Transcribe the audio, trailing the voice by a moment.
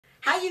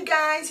Hi you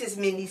guys, it's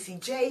me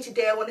NeeCJae.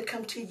 Today I want to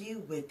come to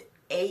you with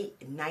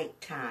 8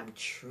 nighttime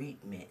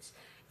treatments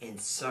and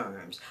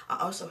serums. I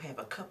also have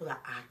a couple of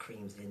eye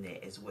creams in there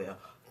as well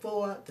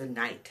for the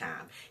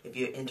nighttime. If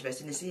you're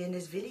interested in seeing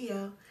this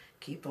video,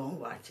 keep on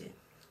watching.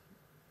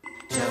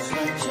 Just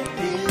let your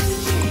beauty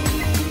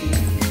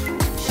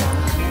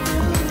shine,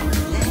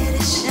 let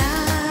it shine.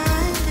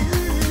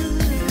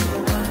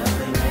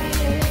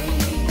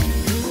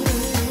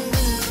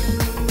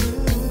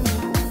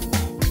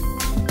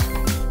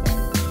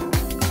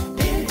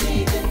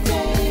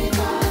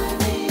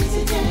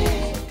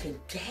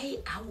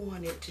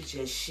 To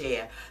just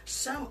share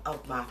some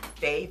of my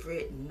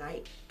favorite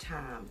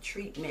nighttime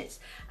treatments.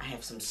 I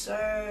have some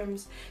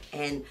serums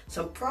and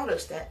some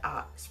products that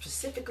are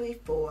specifically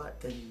for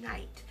the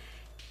night.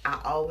 I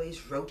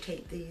always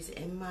rotate these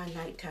in my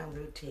nighttime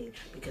routine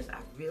because I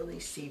really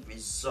see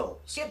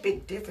results. See a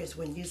big difference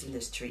when using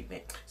this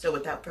treatment. So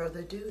without further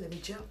ado, let me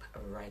jump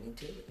right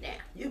into it now.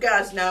 You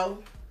guys know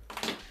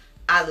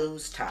I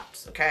lose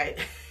tops, okay?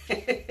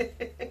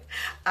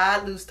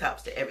 I lose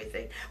tops to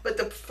everything. But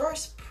the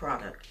first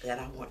product that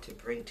I want to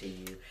bring to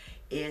you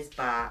is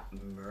by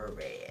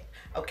Marire.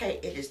 Okay,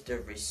 it is the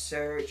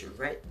Resurge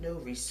Retinal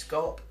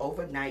Resculpt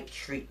Overnight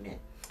Treatment.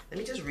 Let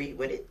me just read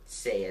what it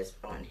says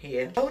on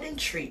here. Golden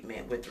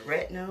treatment with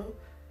retinol,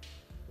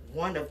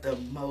 one of the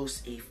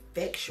most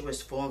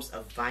effectuous forms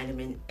of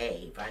vitamin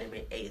A.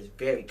 Vitamin A is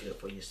very good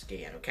for your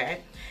skin,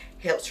 okay?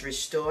 Helps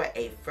restore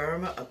a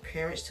firmer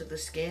appearance to the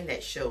skin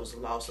that shows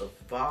loss of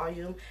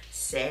volume,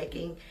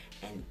 sagging,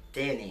 and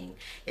thinning.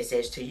 It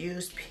says to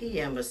use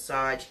PM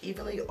massage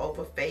evenly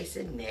over face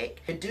and neck.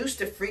 Reduce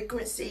the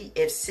frequency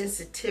if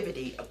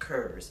sensitivity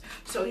occurs.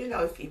 So, you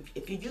know,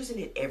 if you're using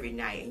it every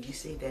night and you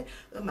see that,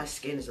 oh, my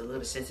skin is a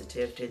little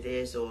sensitive to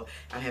this, or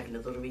I'm having a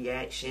little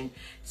reaction,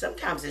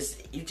 sometimes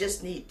you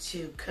just need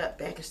to cut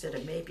back instead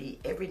of maybe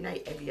every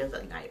night, every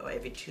other night, or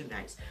every 2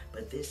 nights.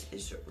 But this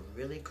is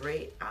really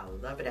great. I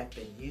love it. I've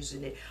been using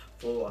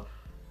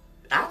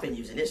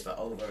this for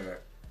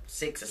over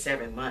 6 or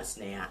 7 months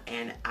now,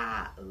 and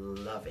I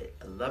love it.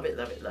 I love it,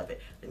 love it, love it.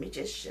 Let me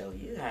just show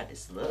you how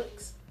this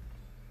looks.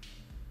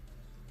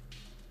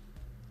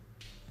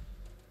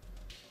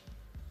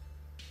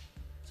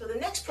 So the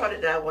next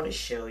product that I want to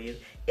show you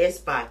is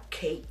by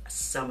Kate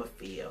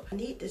Summerfield. I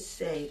need to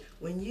say,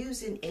 when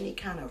using any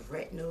kind of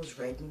retinols,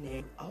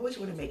 retin-A, always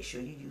want to make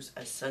sure you use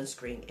a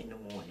sunscreen in the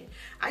morning.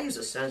 I use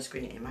a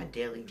sunscreen in my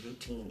daily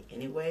routine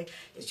anyway.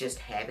 It's just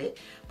habit,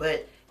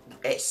 but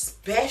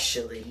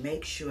especially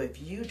make sure if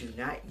you do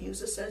not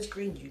use a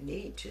sunscreen, you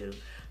need to,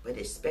 but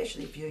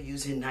especially if you're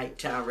using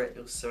nighttime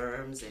retinol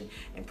serums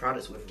and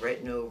products with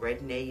retinol,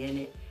 retin-A in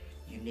it,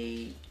 you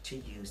need to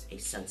use a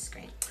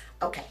sunscreen.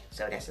 Okay,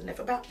 so that's enough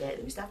about that.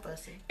 Let me stop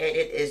fussing. And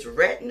it is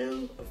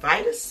Retinol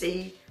Vitamin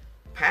C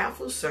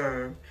Powerful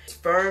Serum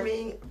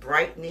Firming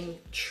Brightening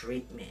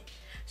Treatment.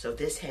 So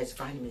this has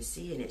vitamin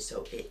C in it,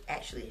 so it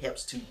actually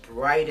helps to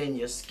brighten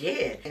your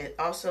skin. And it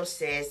also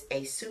says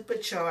a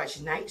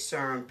supercharged night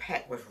serum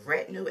packed with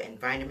retinol and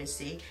vitamin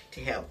C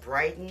to help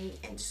brighten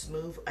and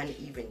smooth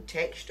uneven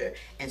texture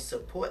and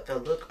support the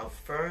look of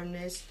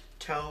firmness,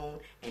 tone,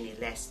 and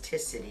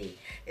elasticity.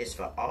 It's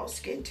for all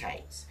skin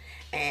types.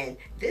 And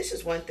this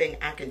is one thing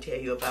I can tell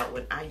you about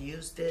when I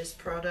use this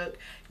product.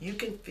 You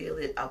can feel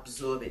it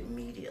absorb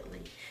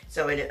immediately.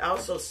 So, and it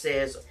also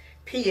says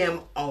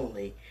PM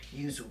only.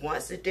 Use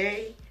once a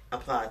day.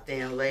 Apply a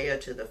thin layer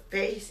to the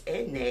face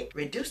and neck.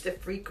 Reduce the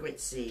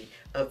frequency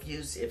of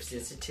use if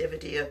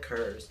sensitivity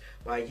occurs.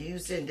 While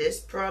using this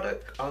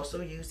product,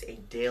 also use a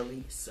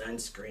daily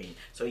sunscreen.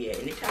 So yeah,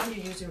 anytime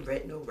you're using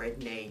retinol,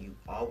 retin-A, you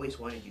always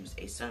want to use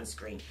a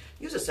sunscreen.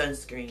 Use a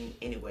sunscreen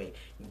anyway.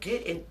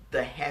 Get in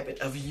the habit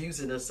of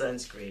using a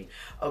sunscreen.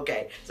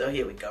 Okay, so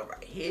here we go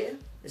right here.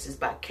 This is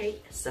by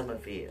Kate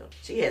Summerfield.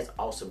 She has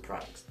awesome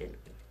products in it.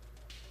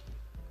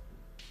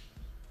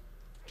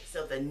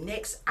 So the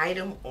next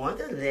item on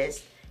the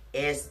list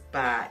is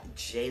by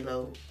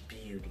JLo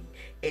Beauty.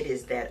 It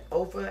is that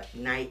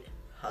overnight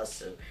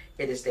hustle.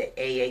 It is the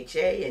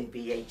AHA and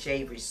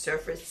BHA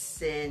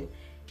resurfacing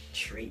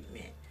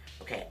treatment.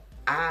 Okay,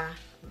 I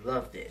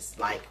love this.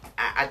 Like,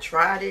 I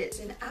tried it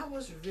and I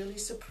was really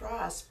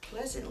surprised,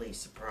 pleasantly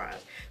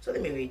surprised. So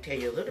let me tell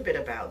you a little bit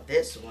about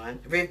this one.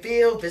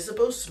 Reveal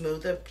visible,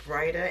 smoother,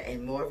 brighter,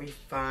 and more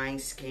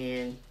refined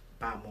skin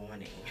by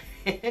morning.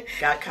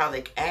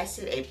 Glycolic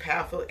acid, a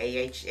powerful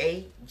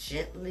AHA,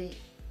 gently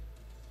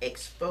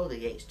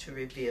exfoliates to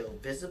reveal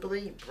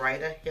visibly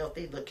brighter,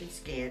 healthy looking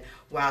skin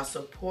while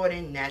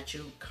supporting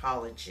natural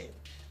collagen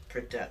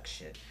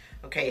production.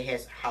 Okay, it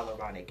has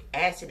hyaluronic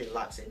acid. It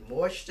locks in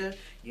moisture.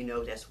 You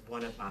know, that's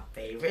one of my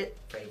favorite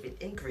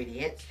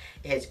ingredients.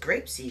 It has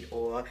grapeseed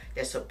oil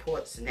that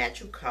supports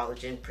natural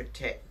collagen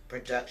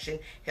production,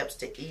 helps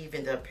to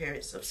even the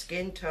appearance of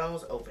skin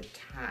tones over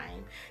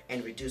time,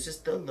 and reduces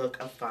the look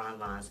of fine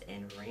lines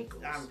and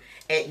wrinkles.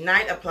 At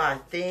night, apply a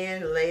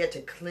thin layer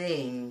to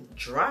clean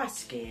dry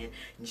skin,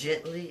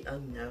 gently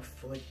enough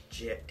for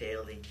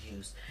daily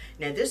use.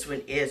 Now this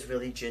one is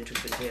really gentle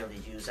for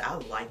daily use. I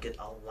like it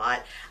a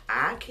lot.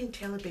 I can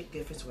tell a big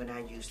difference when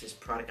I use this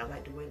product. I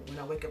like the way when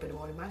I wake up in the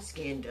morning, my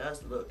skin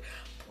does look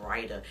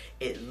brighter.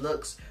 It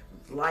looks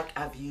like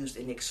I've used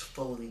an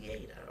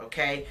exfoliator,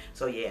 okay?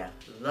 So yeah,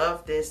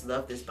 love this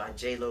by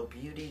J.Lo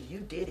Beauty. You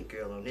did it,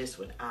 girl, on this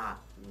one. I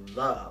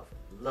love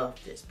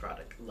this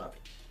product. Love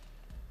it.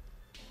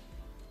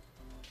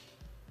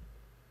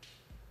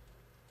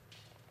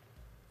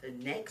 The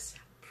next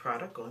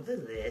product on the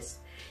list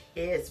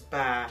is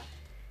by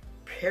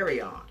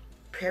Perricon.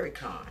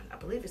 I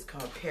believe it's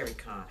called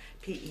Perricon.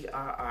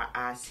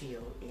 Perricon,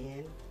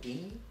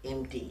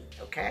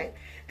 okay?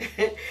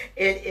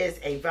 It is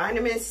a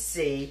vitamin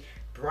C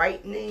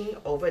brightening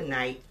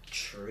overnight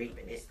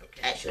treatment. It's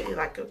actually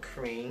like a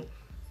cream.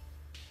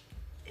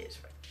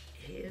 It's right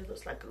here. It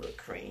looks like a little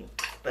cream.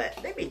 But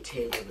let me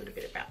tell you a little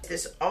bit about it.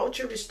 This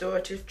ultra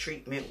restorative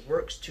treatment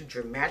works to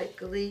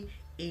dramatically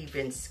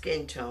even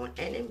skin tone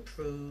and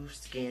improve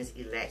skin's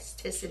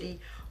elasticity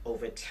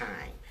over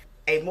time.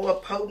 A more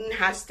potent,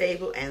 high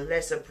stable, and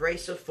less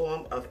abrasive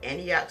form of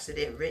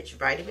antioxidant-rich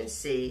vitamin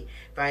C.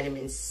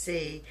 Vitamin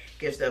C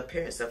gives the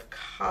appearance of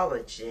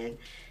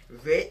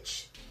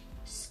collagen-rich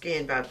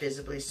skin by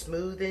visibly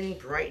smoothing,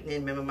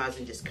 brightening,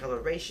 minimizing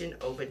discoloration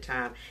over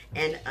time,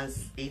 and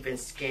uneven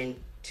skin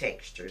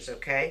textures,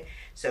 okay?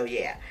 So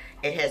yeah,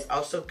 it has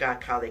also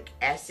glycolic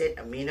acid,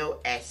 amino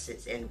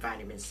acids, and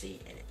vitamin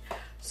C in it.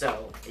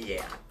 So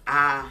yeah,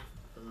 I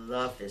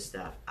love this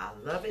stuff. I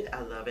love it.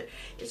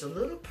 It's a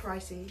little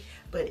pricey,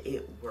 but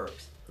it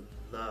works.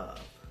 Love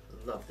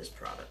this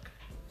product.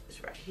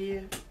 It's right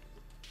here.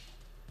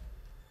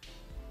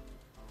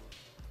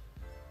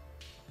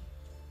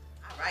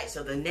 Alright,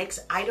 so the next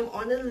item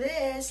on the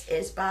list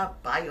is by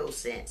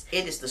Biosense.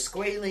 It is the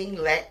squalene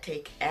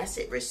lactic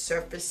acid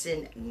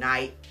resurfacing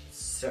night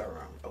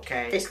serum,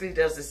 okay? Basically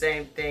does the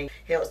same thing.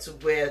 Helps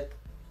with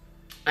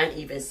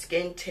uneven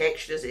skin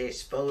textures. It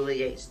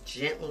exfoliates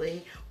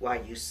gently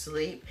while you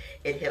sleep.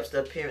 It helps the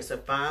appearance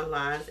of fine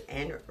lines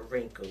and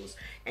wrinkles,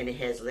 and it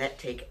has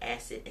lactic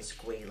acid and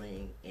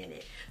squalene in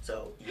it.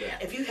 So yeah,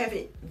 if you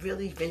haven't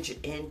really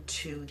ventured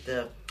into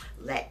the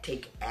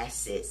lactic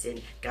acids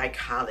and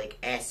glycolic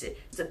acid,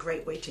 it's a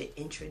great way to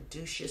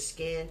introduce your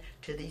skin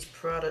to these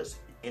products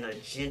in a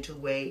gentle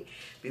way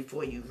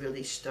before you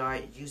really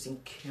start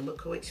using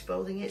chemical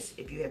exfoliants.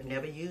 If you have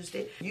never used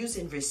it,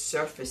 using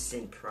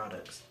resurfacing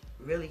products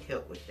really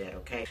help with that,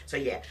 okay? So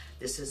yeah,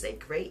 this is a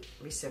great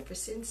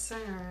resurfacing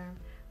serum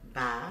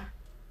by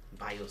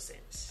Biosense.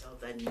 So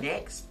the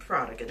next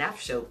product, and I've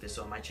showed this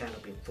on my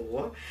channel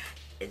before,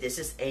 this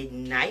is a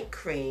night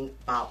cream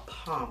by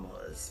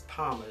Palmer's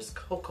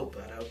cocoa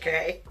butter,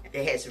 okay?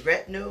 It has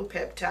retinol,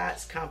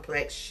 peptides,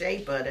 complex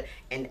shea butter,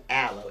 and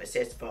aloe. It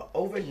says for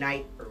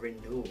overnight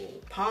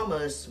renewal.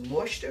 Palmer's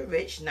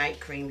moisture-rich night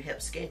cream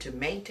helps skin to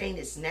maintain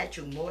its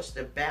natural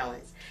moisture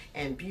balance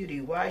and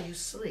beauty while you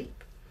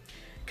sleep.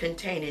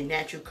 Containing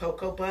natural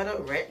cocoa butter,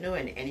 retinol,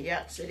 and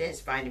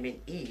antioxidants, vitamin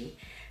E,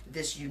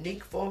 this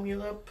unique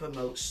formula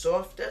promotes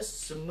softer,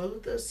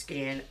 smoother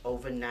skin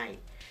overnight.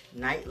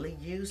 Nightly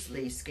use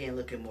leaves skin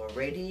looking more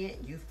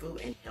radiant, youthful,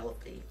 and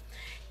healthy.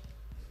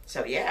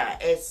 So yeah,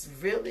 it's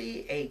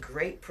really a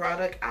great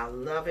product. I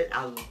love it.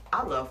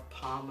 I love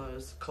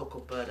Palmer's cocoa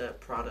butter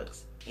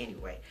products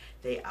anyway.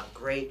 They are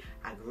great.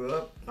 I grew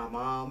up, my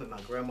mom and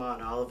my grandma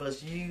and all of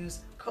us use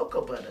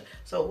cocoa butter.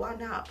 So why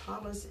not?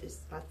 Palmer's is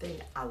my thing.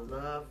 I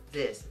love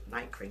this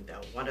night cream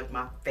though. One of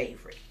my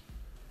favorite.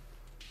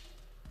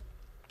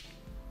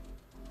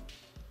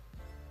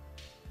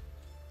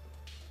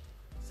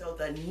 So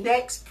the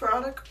next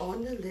product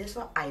on the list,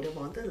 or item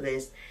on the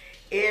list,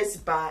 is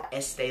by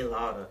Estee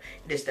Lauder.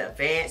 It is the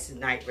Advanced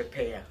Night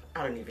Repair.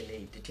 I don't even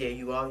need to tell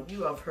you all.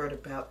 You have heard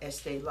about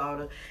Estee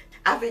Lauder.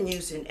 I've been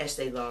using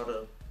Estee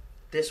Lauder,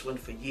 this one,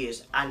 for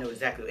years. I know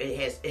exactly.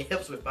 It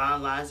helps with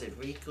fine lines and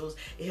wrinkles.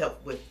 It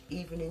helps with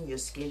evening your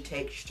skin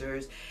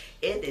textures.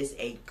 It is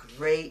a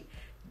great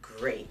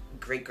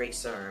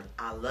serum.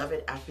 I love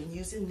it. I've been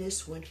using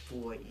this one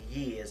for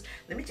years.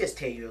 Let me just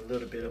tell you a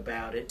little bit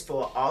about it.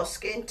 For all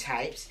skin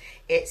types,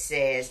 it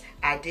says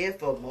ideal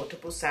for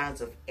multiple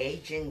signs of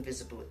aging,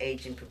 visible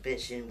aging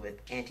prevention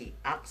with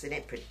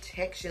antioxidant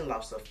protection,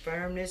 loss of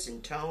firmness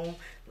and tone,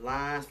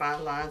 lines,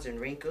 fine lines and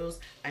wrinkles,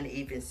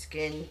 uneven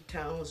skin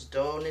tones,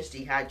 dullness,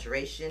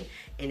 dehydration,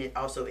 and it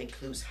also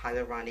includes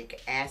hyaluronic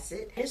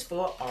acid. It's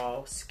for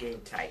all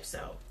skin types.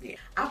 So yeah,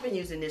 I've been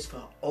using this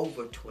for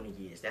over 20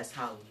 years. That's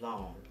how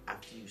long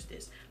I've used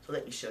this. So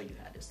let me show you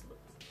how this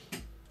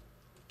looks.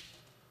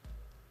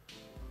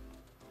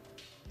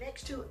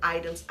 Next two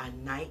items are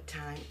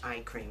nighttime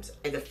eye creams.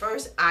 And the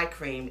first eye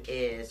cream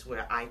is,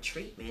 eye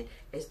treatment,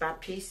 is by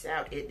Peace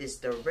Out. It is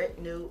the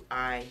Retinol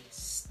Eye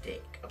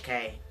Stick,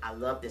 okay? I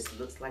love this.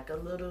 It looks like a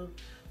little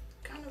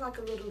kind of like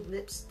a little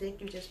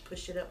lipstick. You just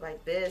push it up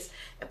like this,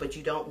 but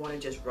you don't want to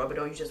just rub it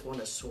on. You just want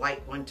to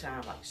swipe one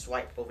time, like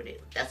swipe over there.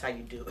 That's how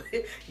you do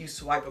it. You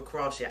swipe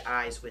across your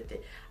eyes with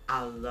it.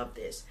 I love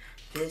this.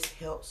 This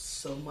helps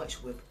so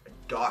much with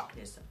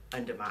darkness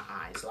under my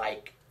eyes.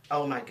 Like,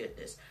 oh my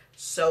goodness.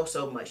 So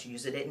much.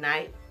 Use it at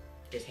night.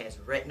 It has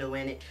retinol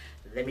in it.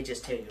 Let me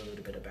just tell you a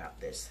little bit about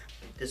this.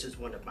 This is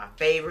one of my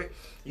favorite.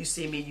 You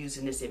see me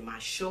using this in my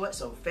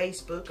shorts on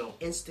Facebook, on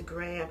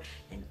Instagram,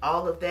 and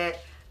all of that.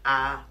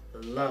 I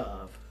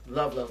love.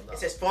 It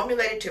says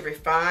formulated to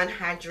refine,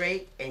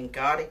 hydrate, and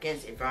guard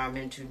against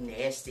environmental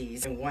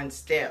nasties in one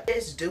step.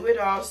 This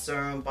do-it-all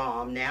serum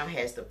balm now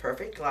has the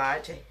perfect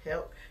glide to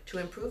help to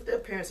improve the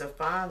appearance of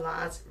fine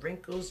lines,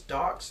 wrinkles,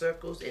 dark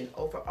circles, and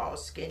overall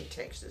skin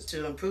textures.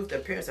 To improve the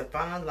appearance of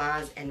fine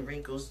lines and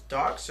wrinkles,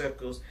 dark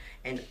circles,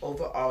 and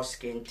overall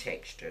skin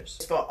textures.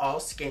 It's for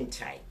all skin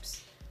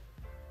types.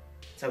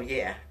 So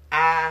yeah,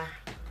 I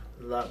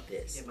love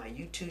this. In my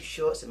YouTube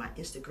shorts and my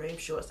Instagram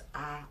shorts,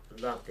 I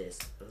love this.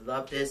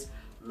 Love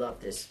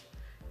this.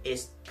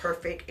 It's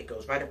perfect. It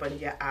goes right up under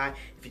your eye.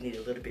 If you need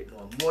a little bit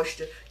more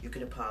moisture, you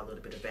can apply a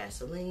little bit of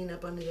Vaseline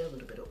up under there, a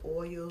little bit of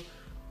oil.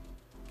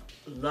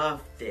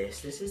 Love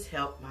this. This has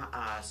helped my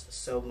eyes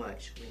so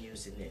much when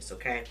using this,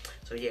 okay?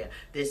 So yeah,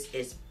 this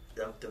is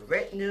the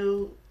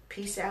Retinol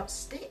Peace Out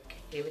Stick.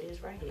 Here it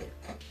is right here.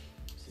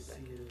 See if I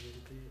can get a little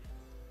bit.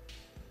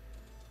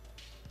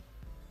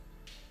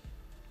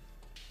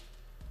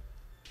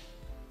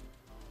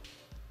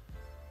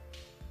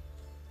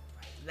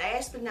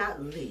 Last but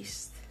not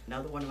least,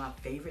 another one of my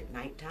favorite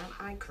nighttime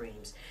eye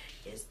creams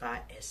is by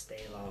Estee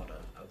Lauder,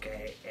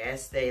 okay?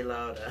 Estee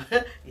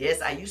Lauder.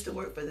 Yes, I used to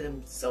work for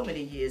them so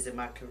many years in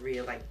my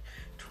career, like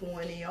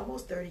 20,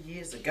 almost 30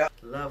 years ago.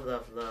 Love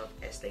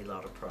Estee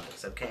Lauder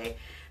products, okay?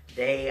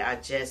 They are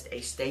just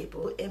a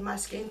staple in my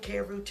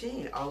skincare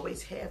routine.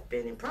 Always have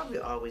been and probably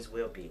always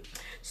will be.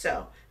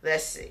 So,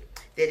 let's see.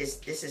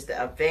 This is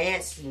the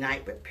Advanced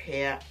Night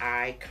Repair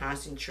Eye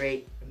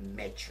Concentrate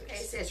Matrix.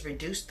 It says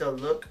reduce the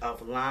look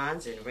of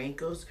lines and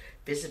wrinkles,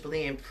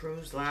 visibly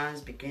improves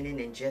lines beginning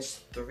in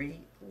just 3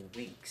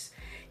 weeks.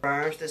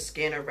 Firms the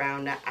skin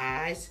around the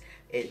eyes.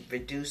 It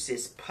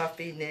reduces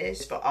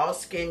puffiness for all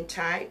skin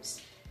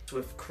types.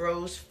 With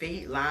crow's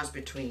feet, lines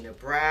between the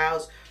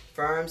brows,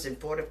 firms and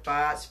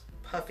fortifies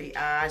puffy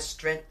eyes,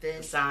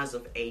 strengthens signs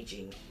of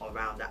aging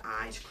around the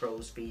eyes,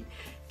 crow's feet,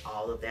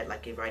 all of that,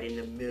 like it right in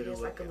the middle.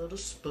 It's like a little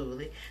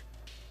spoolie.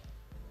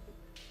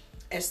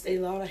 Estee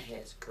Lauder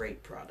has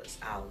great products.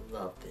 I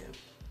love them.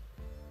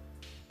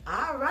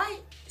 All right,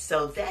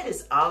 so that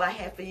is all I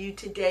have for you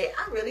today.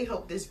 I really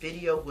hope this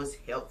video was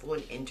helpful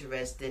and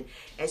interesting,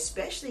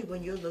 especially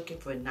when you're looking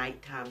for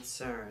nighttime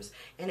serums.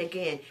 And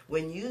again,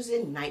 when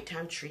using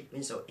nighttime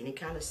treatments or any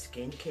kind of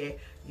skincare,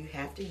 you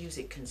have to use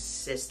it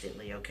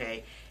consistently,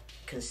 okay?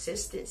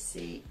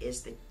 Consistency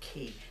is the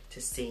key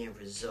to seeing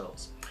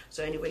results.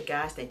 So anyway,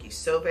 guys, thank you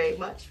so very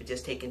much for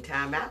just taking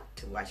time out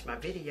to watch my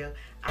video.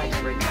 I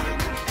greatly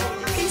appreciate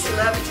it. Peace and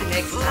love until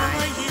next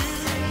time.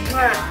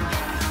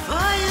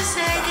 Before you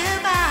say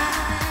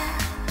goodbye.